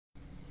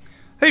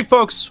Hey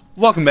folks,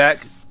 welcome back.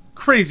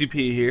 Crazy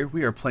P here.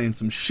 We are playing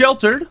some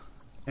Sheltered,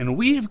 and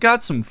we've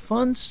got some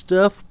fun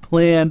stuff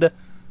planned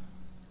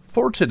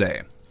for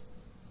today.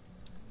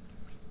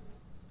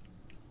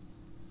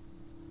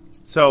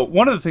 So,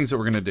 one of the things that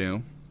we're going to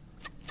do...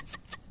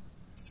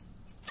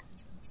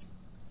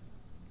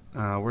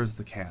 where's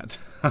the cat?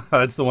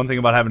 That's the one thing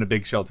about having a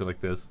big shelter like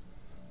this.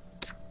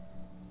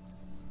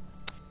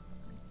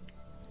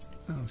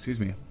 Oh, excuse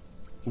me.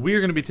 We are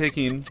going to be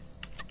taking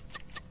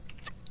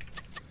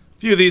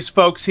a few of these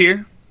folks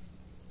here.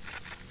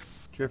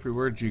 Jeffrey,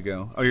 where'd you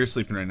go? Oh, you're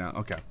sleeping right now.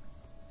 Okay.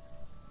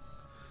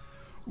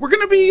 We're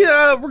gonna be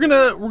we're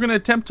gonna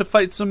attempt to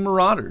fight some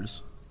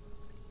marauders.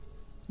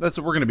 That's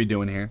what we're gonna be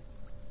doing here.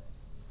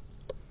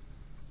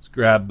 Let's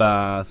grab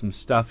some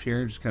stuff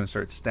here. Just kind of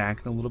start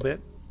stacking a little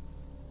bit.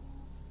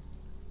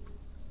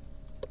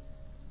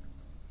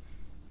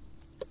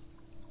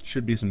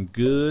 Should be some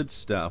good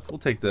stuff. We'll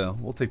take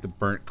the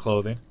burnt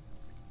clothing.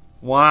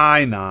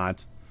 Why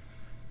not?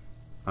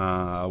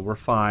 We're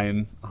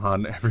fine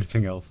on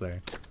everything else there.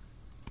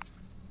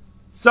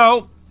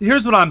 So,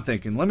 here's what I'm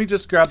thinking. Let me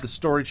just grab the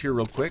storage here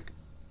real quick.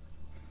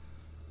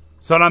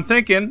 So what I'm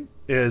thinking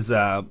is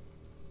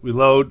we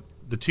load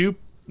the two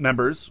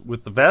members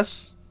with the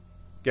vests,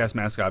 gas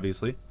mask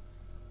obviously.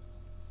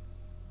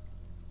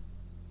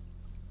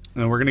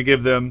 And we're going to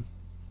give them...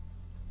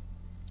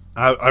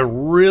 I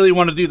really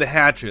want to do the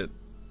hatchet.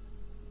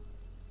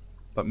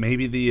 But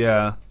maybe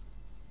the...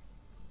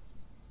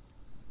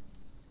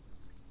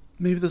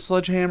 maybe the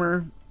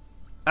sledgehammer.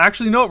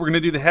 Actually, no, we're going to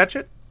do the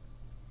hatchet.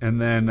 And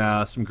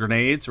then some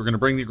grenades. We're going to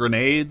bring the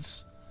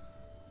grenades.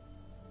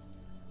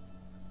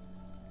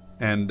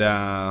 And,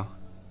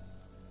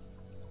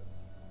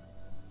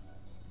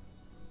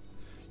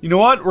 you know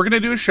what? We're going to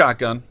do a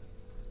shotgun.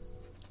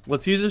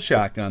 Let's use a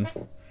shotgun.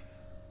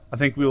 I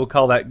think we will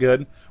call that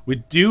good. We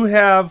do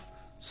have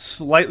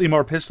slightly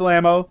more pistol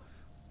ammo.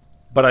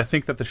 But I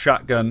think that the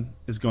shotgun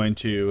is going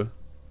to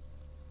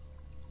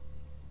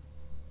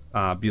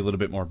be a little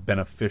bit more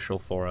beneficial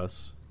for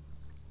us.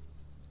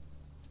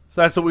 So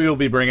that's what we will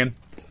be bringing.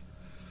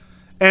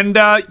 And,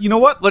 you know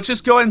what? Let's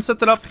just go ahead and set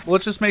that up.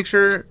 Let's just make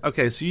sure...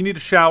 Okay, so you need a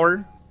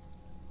shower.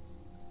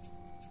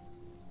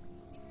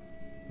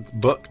 It's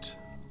booked.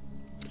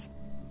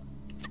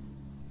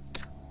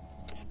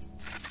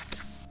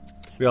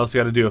 We also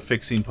got to do a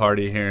fixing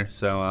party here.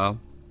 So,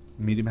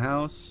 medium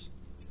house.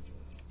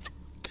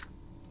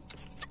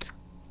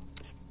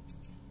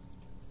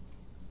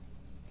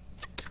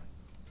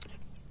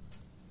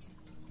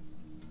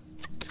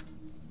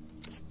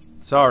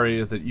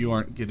 Sorry that you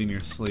aren't getting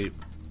your sleep.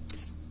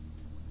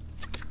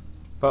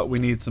 But we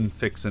need some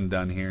fixing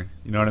done here.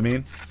 You know what I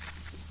mean?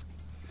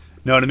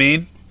 Know what I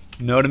mean?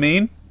 Know what I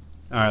mean?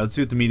 Alright, let's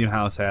see what the medium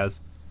house has.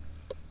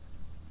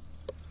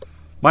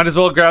 Might as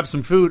well grab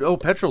some food. Oh,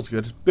 petrol's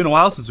good. It's been a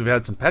while since we've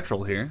had some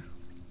petrol here.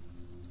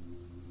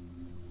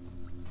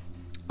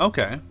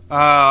 Okay.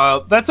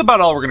 That's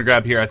about all we're gonna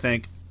grab here, I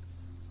think.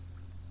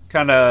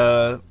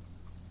 Kinda...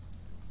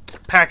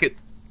 pack it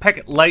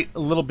light a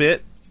little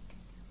bit.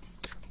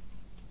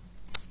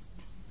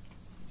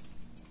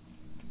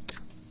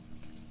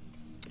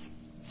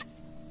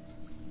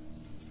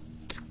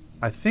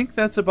 I think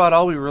that's about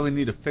all we really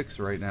need to fix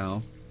right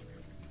now.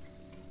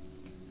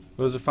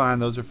 Those are fine,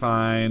 those are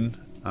fine.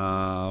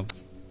 Oh,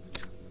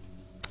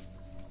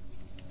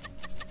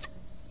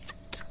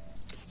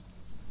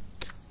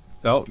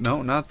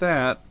 no, not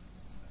that.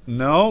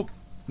 Nope.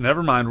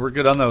 Never mind, we're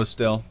good on those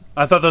still.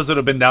 I thought those would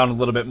have been down a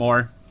little bit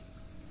more.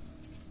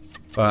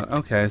 But,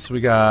 okay, so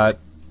we got...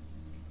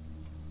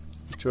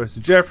 Joyce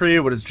and Jeffrey,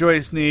 what does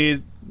Joyce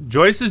need?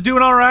 Joyce is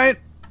doing alright.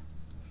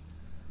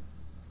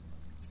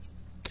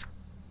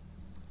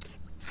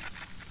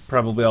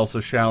 Probably also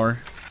shower.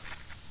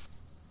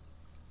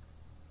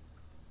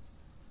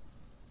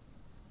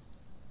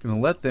 Gonna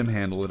let them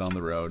handle it on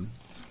the road.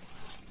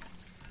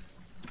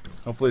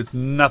 Hopefully it's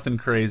nothing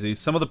crazy.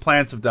 Some of the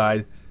plants have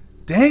died.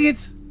 Dang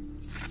it!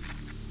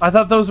 I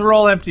thought those were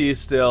all empty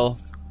still.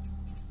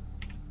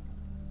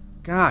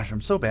 Gosh, I'm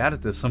so bad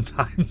at this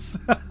sometimes.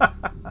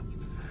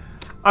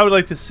 I would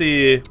like to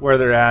see where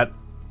they're at.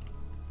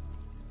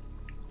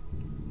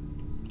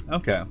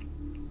 Okay.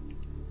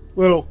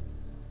 Little...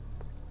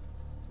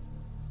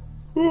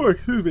 Oh,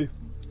 excuse me.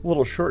 A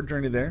little short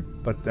journey there,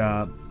 but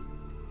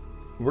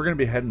we're going to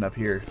be heading up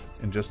here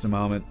in just a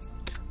moment.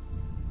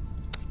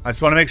 I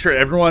just want to make sure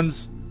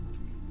everyone's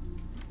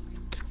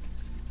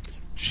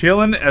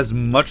chilling as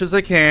much as I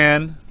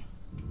can.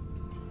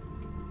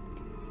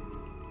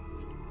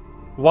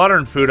 Water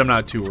and food I'm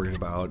not too worried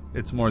about.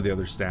 It's more the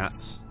other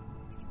stats.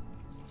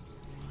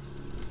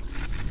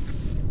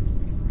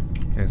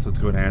 Okay, so let's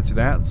go ahead and answer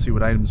that. Let's see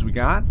what items we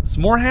got.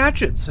 Some more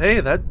hatchets. Hey,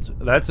 that's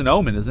an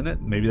omen, isn't it?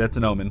 Maybe that's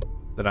an omen.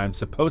 That I'm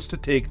supposed to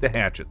take the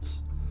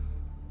hatchets.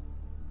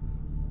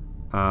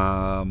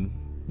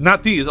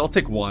 Not these. I'll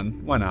take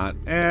one. Why not?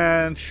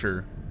 And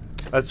sure.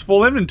 That's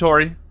full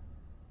inventory.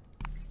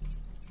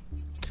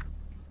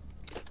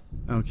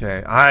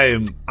 Okay.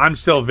 I'm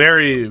still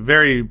very,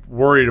 very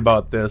worried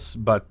about this,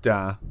 but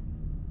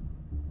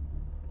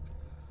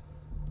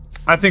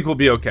I think we'll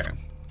be okay.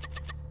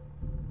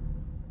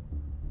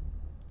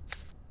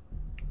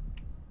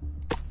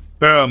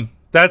 Boom.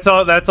 That's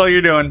all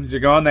you're doing is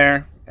you're going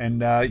there.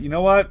 And you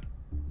know what?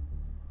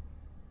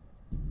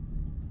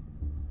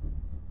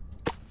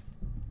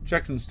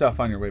 Check some stuff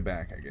on your way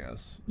back, I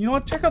guess. You know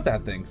what? Check out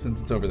that thing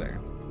since it's over there.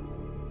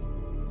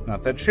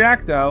 Not that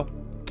shack, though.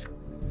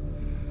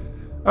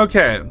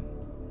 Okay.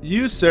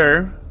 You,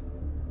 sir.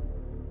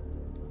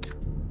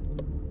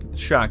 Get the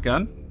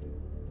shotgun.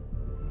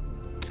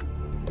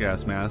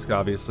 Gas mask,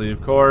 obviously,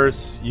 of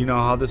course. You know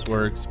how this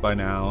works by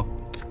now.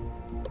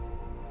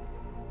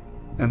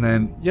 And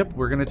then, yep,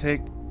 we're gonna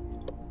take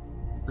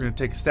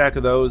a stack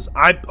of those.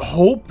 I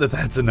hope that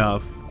that's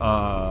enough.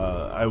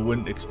 I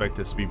wouldn't expect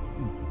us to be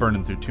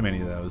burning through too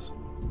many of those.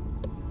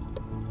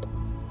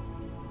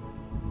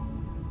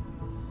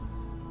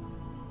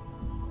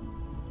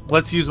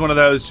 Let's use one of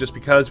those just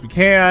because we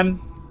can.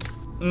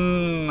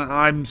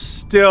 I'm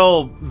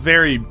still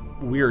very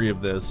weary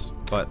of this,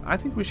 but I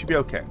think we should be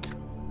okay.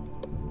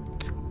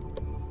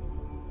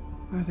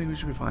 I think we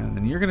should be fine. And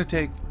then you're gonna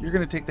take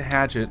the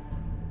hatchet.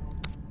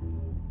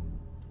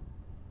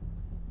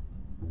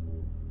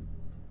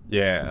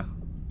 Yeah.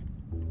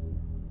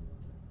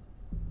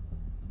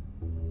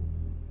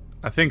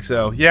 I think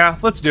so. Yeah,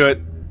 let's do it.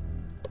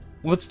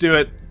 Let's do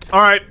it.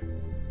 All right.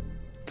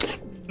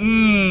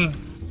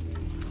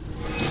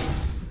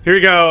 Here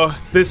we go.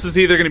 This is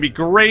either going to be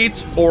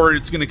great or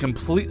it's going to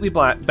completely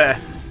backfire.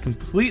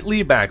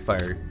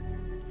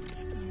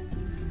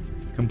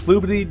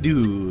 Completely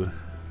do.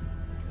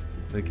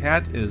 The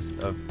cat is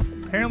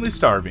apparently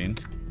starving.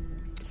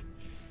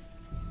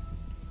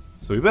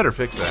 So we better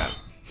fix that.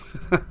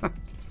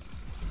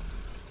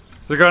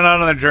 So they're going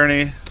on their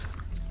journey.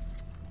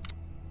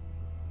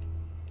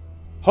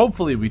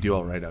 Hopefully we do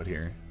all right out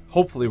here.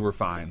 Hopefully we're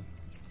fine.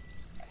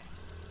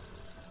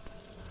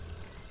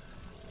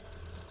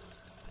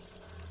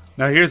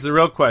 Now here's the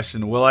real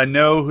question. Will I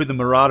know who the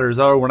Marauders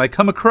are when I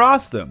come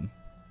across them?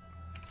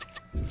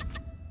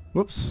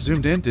 Whoops,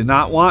 zoomed in. Did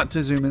not want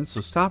to zoom in,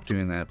 so stop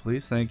doing that,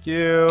 please. Thank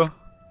you.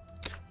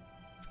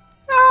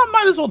 Oh,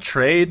 might as well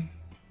trade.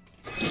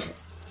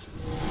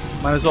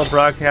 Might as well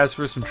broadcast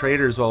for some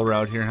traders while we're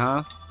out here,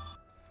 huh?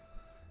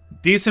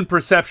 Decent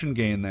perception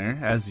gain there,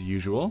 as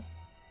usual.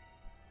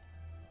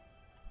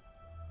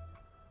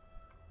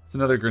 It's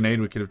another grenade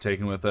we could have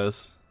taken with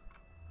us.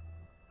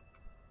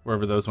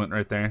 Wherever those went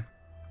right there.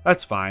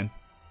 That's fine.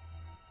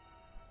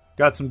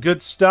 Got some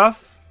good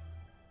stuff.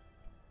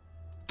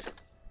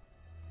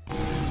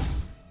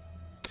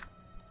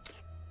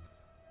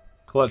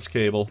 Clutch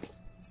cable.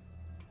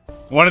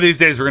 One of these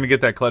days we're going to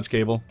get that clutch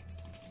cable.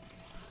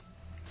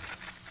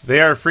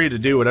 They are free to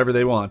do whatever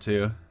they want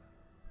to.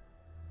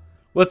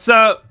 Let's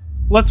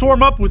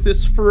warm up with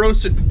this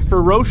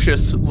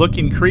ferocious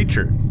looking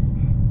creature.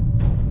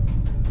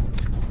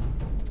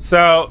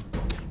 So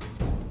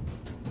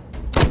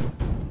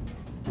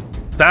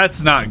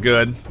that's not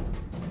good.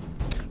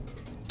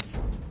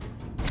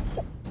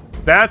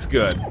 That's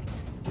good.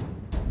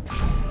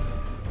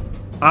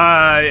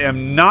 I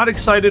am not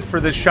excited for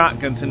this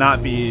shotgun to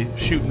not be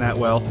shooting that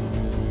well.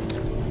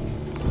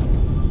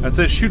 That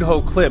says shoot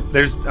whole clip.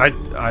 I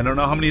don't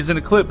know how many is in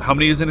a clip. How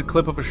many is in a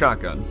clip of a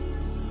shotgun?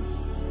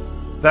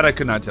 That I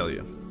could not tell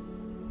you.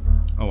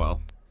 Oh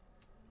well.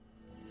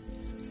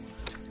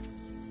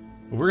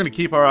 We're gonna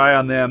keep our eye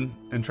on them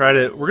and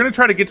we're gonna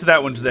try to get to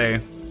that one today.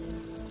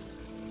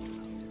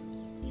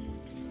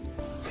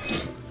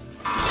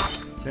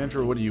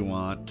 Sandra, what do you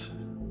want?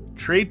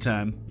 Trade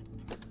time.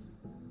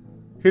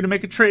 Here to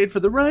make a trade for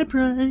the right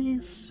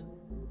price.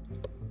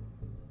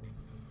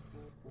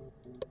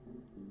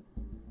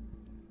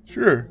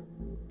 Sure.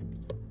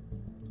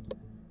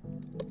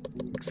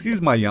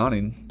 Excuse my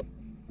yawning.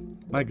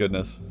 My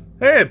goodness.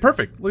 Hey,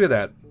 perfect. Look at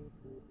that.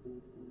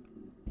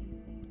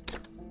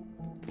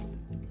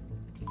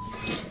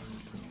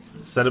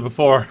 Said it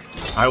before.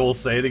 I will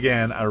say it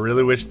again. I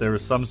really wish there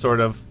was some sort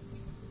of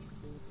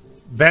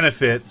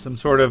benefit, some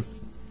sort of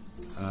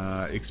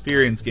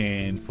experience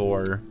gain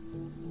for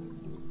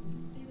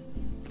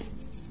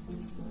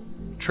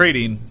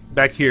trading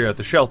back here at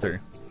the shelter.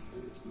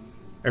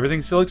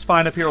 Everything still looks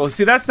fine up here. Well,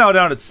 see, that's now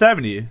down at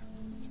 70.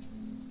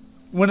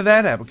 When did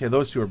that happen? Okay,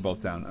 those two are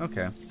both down.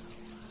 Okay.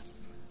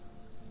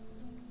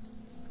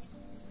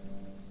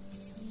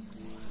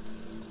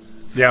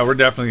 Yeah, we're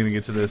definitely gonna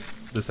get to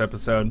this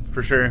episode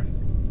for sure.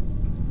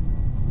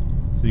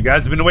 So you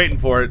guys have been waiting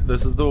for it.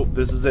 This is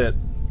it.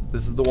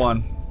 This is the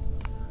one.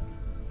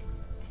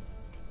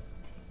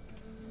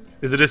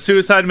 Is it a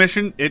suicide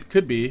mission? It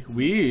could be.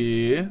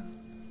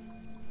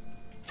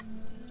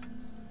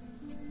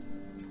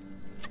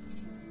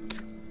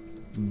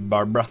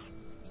 Barbara.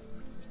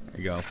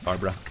 There you go,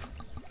 Barbara.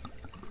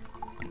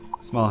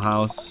 Small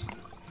house.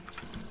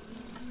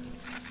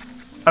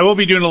 I will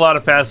be doing a lot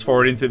of fast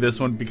forwarding through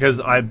this one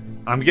because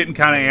I'm getting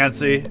kind of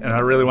antsy and I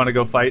really want to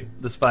go fight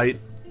this fight.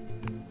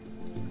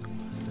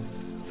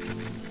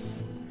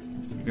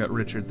 We got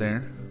Richard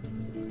there.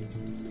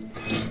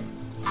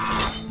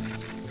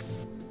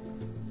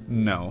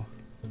 No.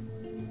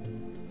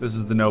 This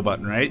is the no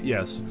button, right?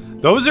 Yes.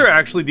 Those are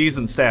actually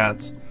decent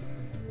stats.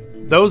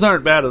 Those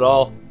aren't bad at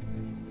all.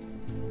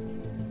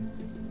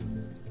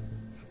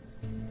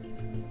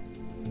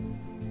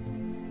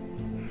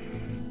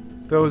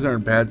 Those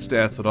aren't bad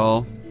stats at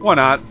all. Why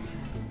not?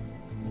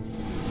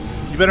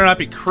 You better not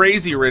be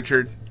crazy,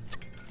 Richard.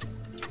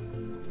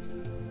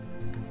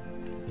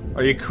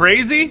 Are you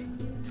crazy?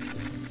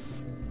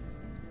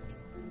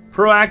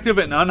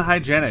 Proactive and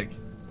unhygienic.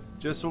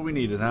 Just what we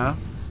needed, huh?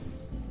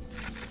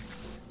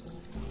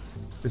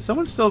 Is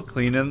someone still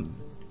cleaning?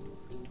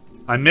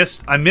 I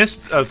missed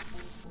a...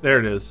 There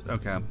it is.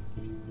 Okay.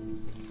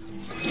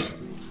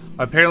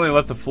 I apparently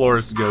let the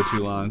floors go too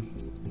long.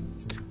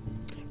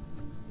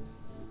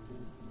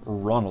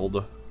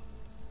 Ronald.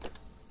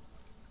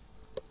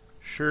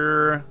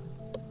 Sure.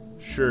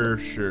 Sure,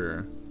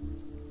 sure.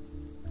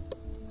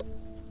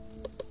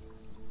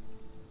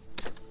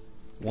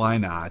 Why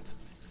not?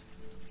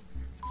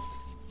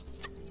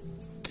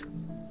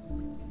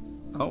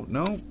 Oh,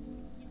 no.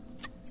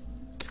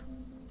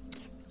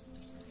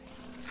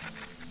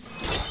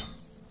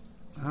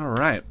 All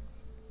right.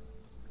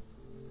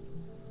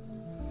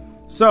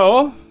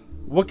 So,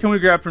 what can we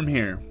grab from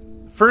here?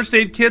 First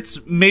aid kits,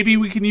 maybe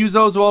we can use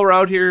those while we're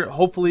out here.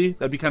 Hopefully,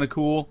 that'd be kind of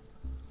cool.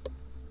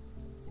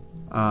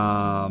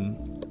 Grab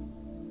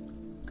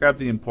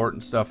the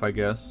important stuff, I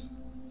guess.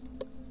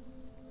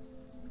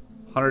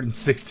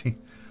 160.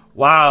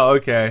 Wow,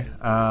 okay.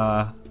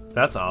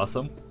 That's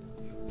awesome.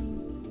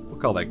 We'll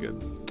call that good.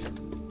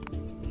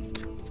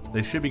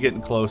 They should be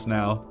getting close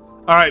now.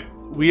 All right,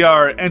 we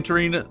are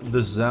entering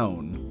the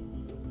zone.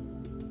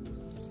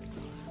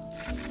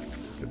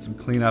 Get some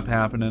cleanup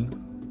happening.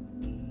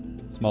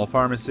 Small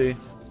pharmacy.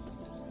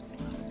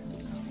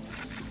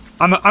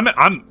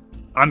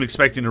 I'm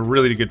expecting a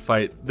really good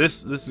fight.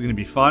 This is gonna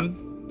be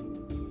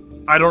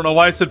fun. I don't know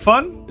why I said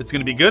fun. It's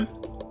gonna be good.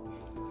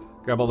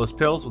 Grab all those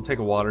pills. We'll take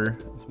a water.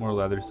 It's more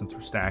leather since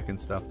we're stacking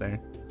stuff there.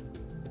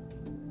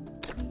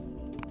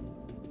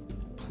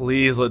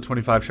 Please let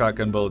 25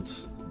 shotgun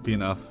bullets be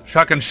enough.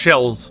 Shotgun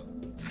shells.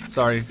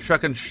 Sorry,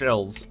 shotgun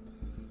shells.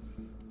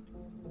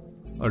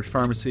 Large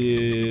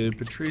pharmacy.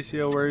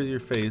 Patricio, where is your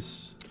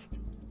face?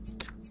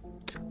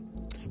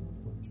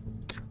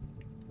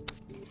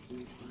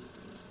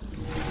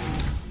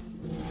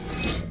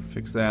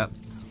 Fix that.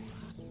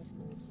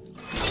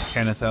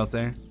 Kenneth out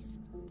there.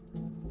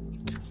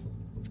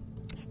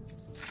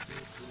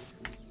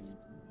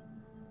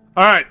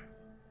 Alright.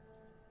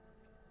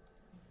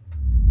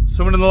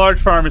 Someone in the large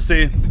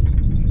pharmacy.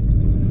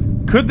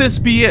 Could this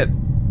be it?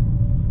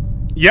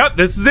 Yep,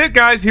 this is it,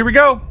 guys. Here we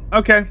go.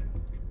 Okay.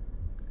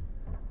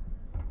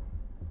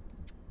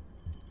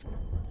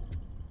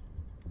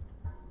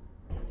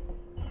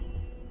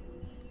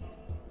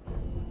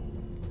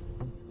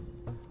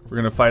 We're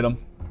gonna fight him.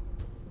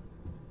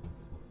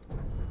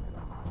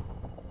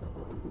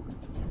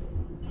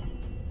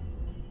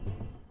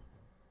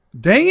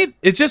 Dang it.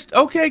 It just...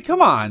 Okay,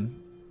 come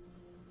on.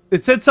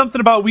 It said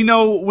something about we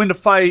know when to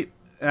fight.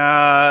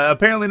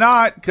 Apparently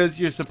not, because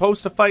you're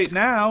supposed to fight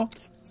now.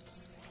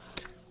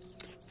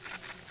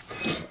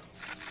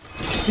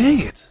 Dang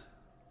it.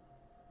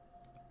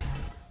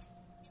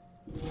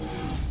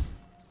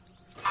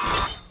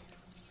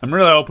 I'm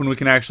really hoping we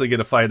can actually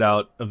get a fight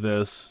out of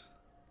this.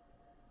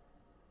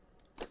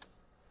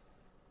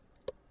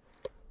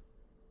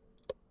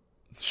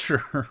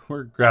 Sure,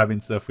 we're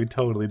grabbing stuff we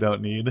totally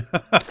don't need.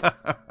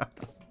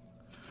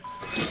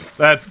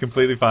 That's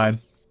completely fine.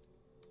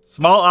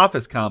 Small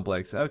office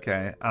complex.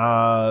 Okay.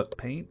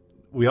 Paint.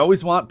 We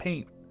always want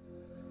paint.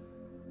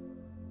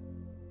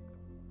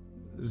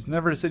 There's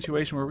never a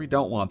situation where we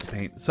don't want the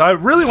paint. So I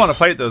really want to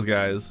fight those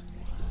guys.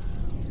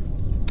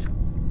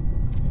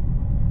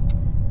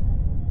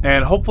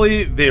 And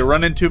hopefully they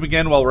run into him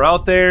again while we're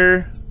out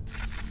there.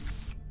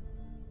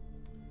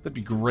 That'd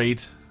be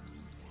great.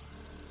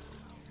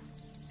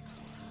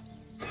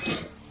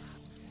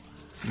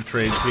 Some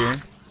trades here.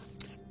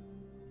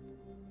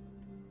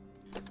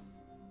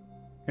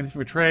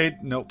 Anything for trade?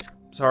 Nope.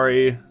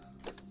 Sorry.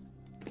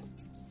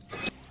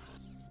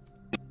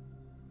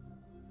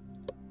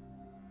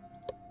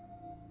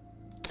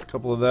 A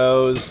couple of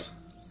those.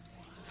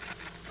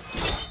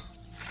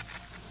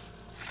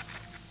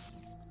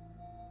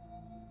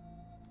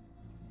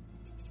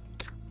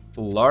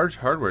 Large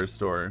hardware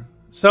store.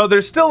 So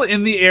they're still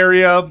in the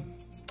area.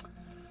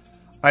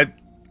 I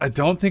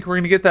don't think we're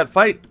gonna get that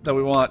fight that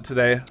we want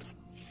today,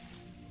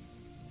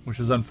 which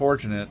is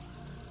unfortunate.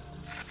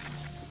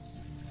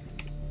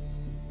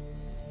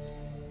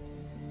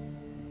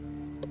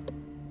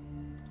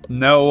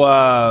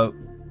 No,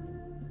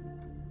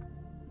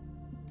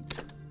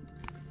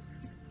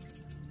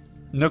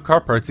 no car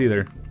parts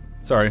either.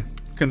 Sorry.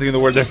 Couldn't think of the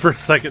word there for a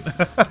second.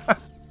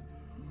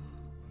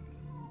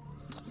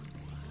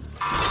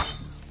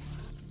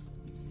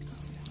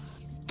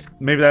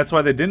 Maybe that's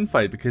why they didn't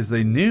fight, because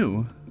they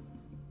knew.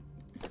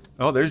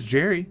 Oh, there's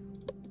Jerry.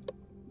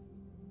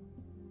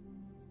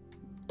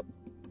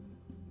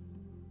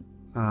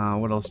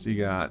 What else do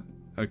you got?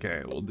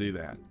 Okay, we'll do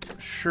that.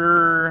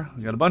 Sure.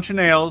 We got a bunch of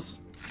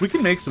nails. We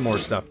can make some more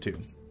stuff too.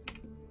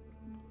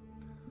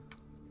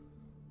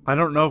 I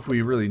don't know if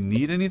we really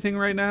need anything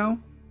right now.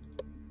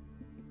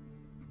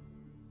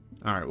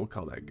 Alright, we'll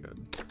call that good.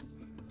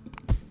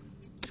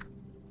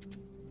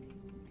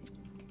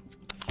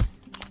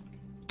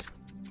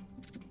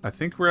 I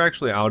think we're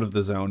actually out of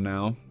the zone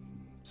now.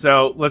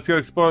 So, let's go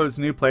explore this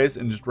new place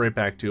and just right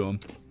back to him.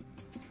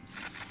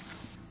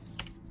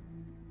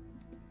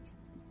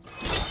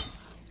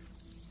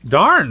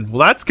 Darn! Well,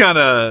 that's kind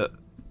of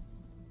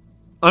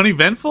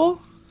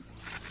uneventful.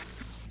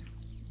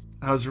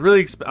 I was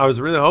really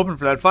hoping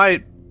for that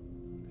fight.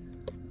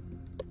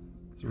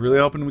 I was really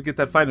hoping we get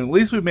that fight. And at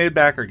least we made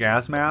back our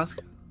gas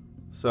mask.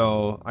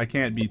 So, I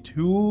can't be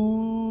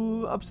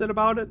too upset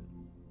about it.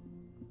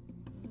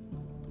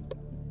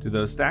 Do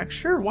those stack?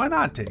 Sure, why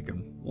not take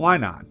them? Why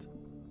not?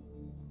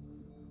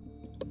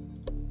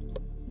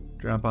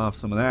 Drop off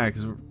some of that,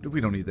 because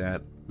we don't need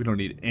that. We don't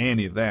need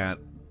any of that.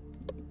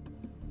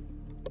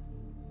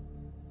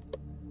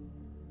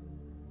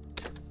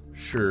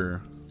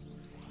 Sure.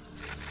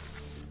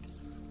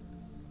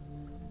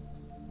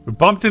 We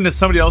bumped into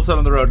somebody else out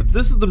on the road.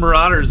 This is the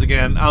Marauders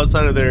again,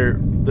 outside of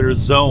their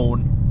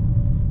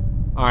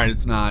zone. Alright,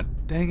 it's not.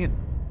 Dang it.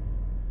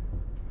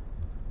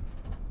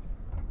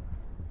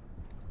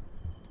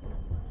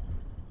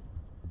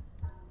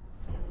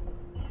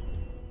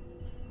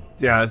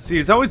 Yeah, see,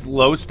 it's always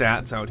low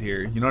stats out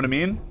here. You know what I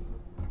mean?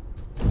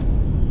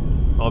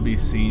 I'll be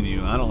seeing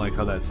you. I don't like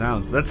how that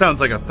sounds. That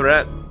sounds like a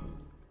threat.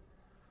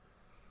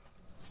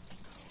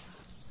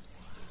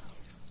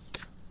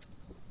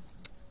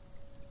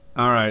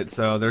 Alright,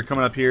 so they're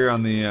coming up here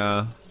on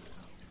the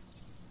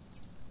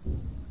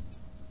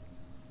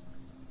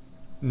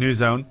new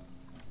zone.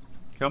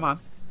 Come on.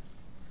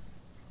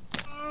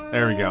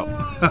 There we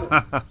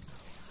go.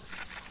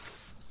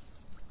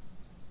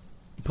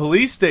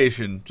 Police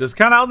station. Just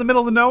kind of out in the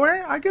middle of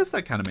nowhere? I guess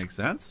that kind of makes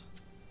sense.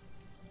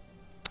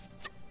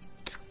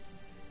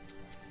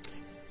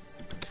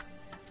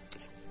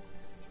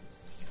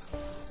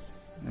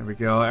 There we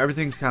go.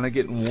 Everything's kind of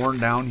getting worn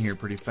down here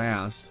pretty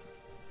fast.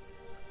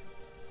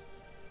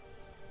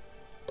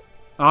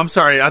 Oh, I'm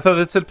sorry. I thought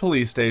that said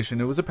police station.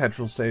 It was a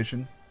petrol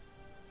station.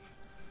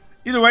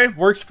 Either way,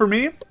 works for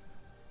me.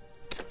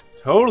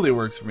 Totally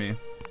works for me.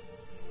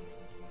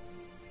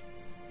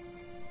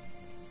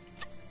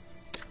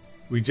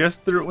 We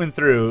just went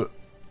through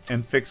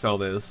and fixed all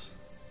this.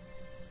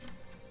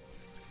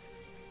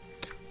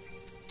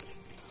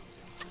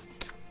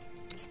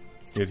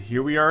 Yet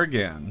here we are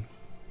again.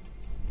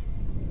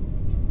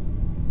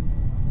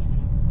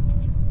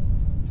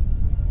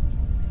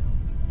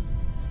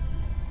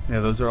 Yeah,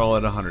 those are all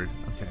at 100.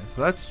 Okay,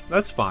 so that's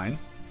fine.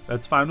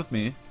 That's fine with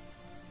me.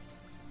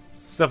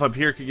 Stuff up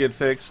here could get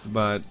fixed,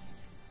 but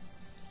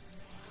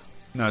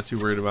not too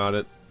worried about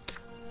it.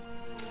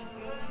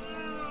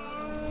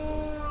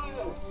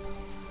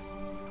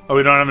 Oh,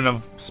 we don't have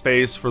enough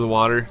space for the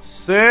water.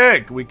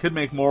 Sick! We could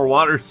make more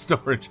water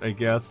storage, I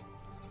guess.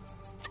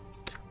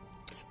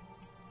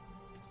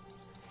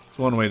 That's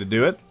one way to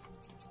do it.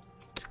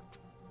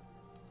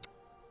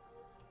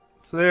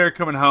 So they're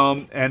coming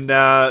home, and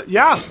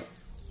yeah,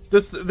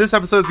 this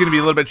episode's gonna be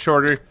a little bit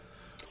shorter.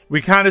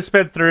 We kind of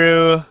sped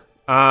through.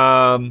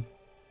 Right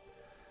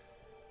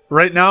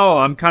now,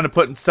 I'm kind of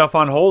putting stuff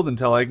on hold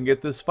until I can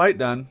get this fight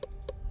done,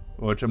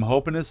 which I'm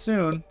hoping is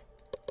soon.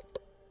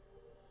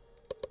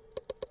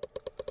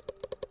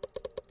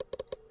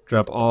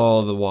 Drop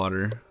all the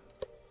water.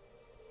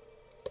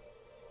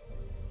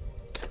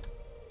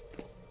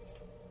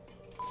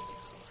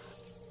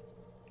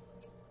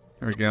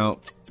 There we go.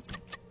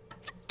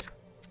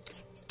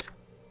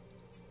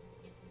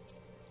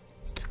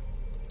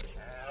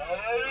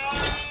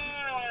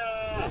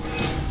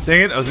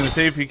 Dang it, I was gonna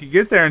say if you could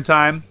get there in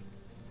time.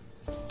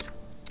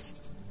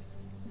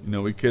 You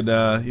know, we could,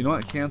 you know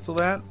what, cancel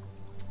that.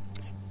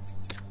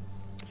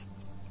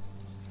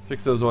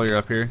 Fix those while you're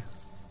up here.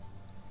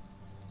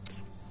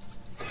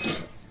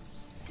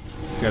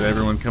 Got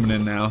everyone coming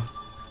in now.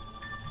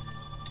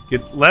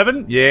 Get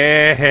 11?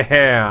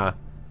 Yeah!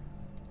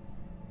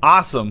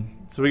 Awesome.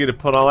 So we get to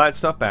put all that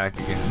stuff back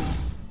again.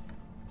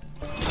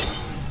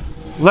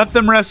 Let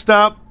them rest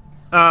up.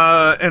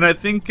 And I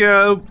think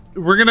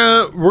we're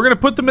gonna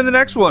put them in the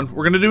next one.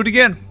 We're gonna do it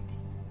again.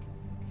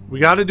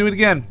 We gotta do it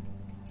again.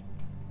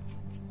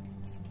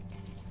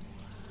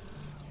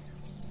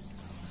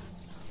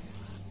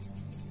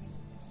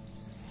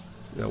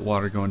 See that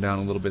water going down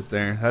a little bit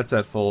there. That's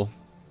at full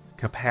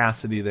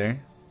capacity there.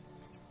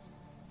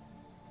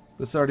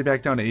 This is already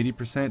back down to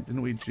 80%.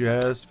 Didn't we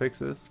just fix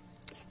this?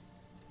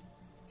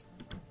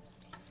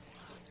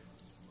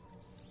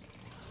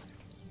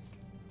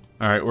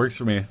 Alright, works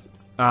for me.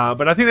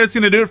 But I think that's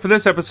going to do it for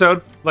this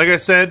episode. Like I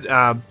said,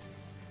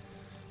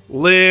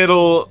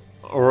 little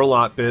or a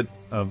lot bit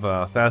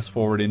of fast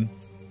forwarding.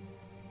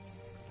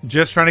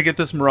 Just trying to get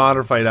this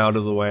Marauder fight out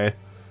of the way.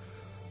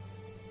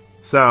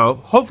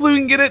 So, hopefully we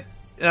can get it.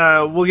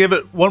 We'll give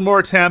it one more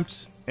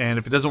attempt. And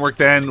if it doesn't work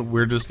then,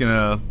 we're just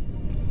gonna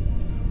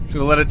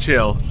let it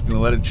chill. Just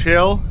gonna let it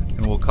chill,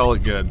 and we'll call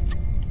it good.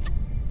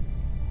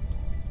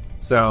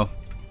 So,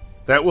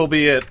 that will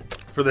be it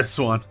for this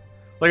one.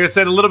 Like I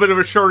said, a little bit of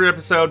a shorter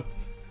episode.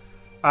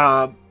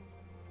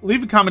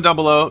 Leave a comment down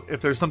below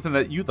if there's something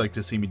that you'd like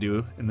to see me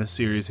do in this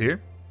series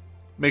here.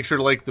 Make sure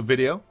to like the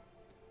video,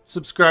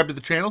 subscribe to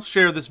the channel,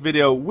 share this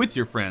video with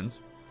your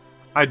friends.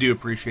 I do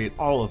appreciate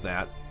all of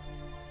that.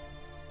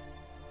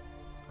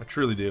 I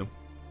truly do.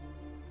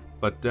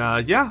 But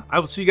yeah, I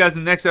will see you guys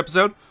in the next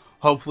episode.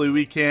 Hopefully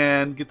we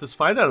can get this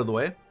fight out of the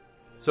way.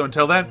 So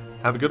until then,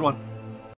 have a good one.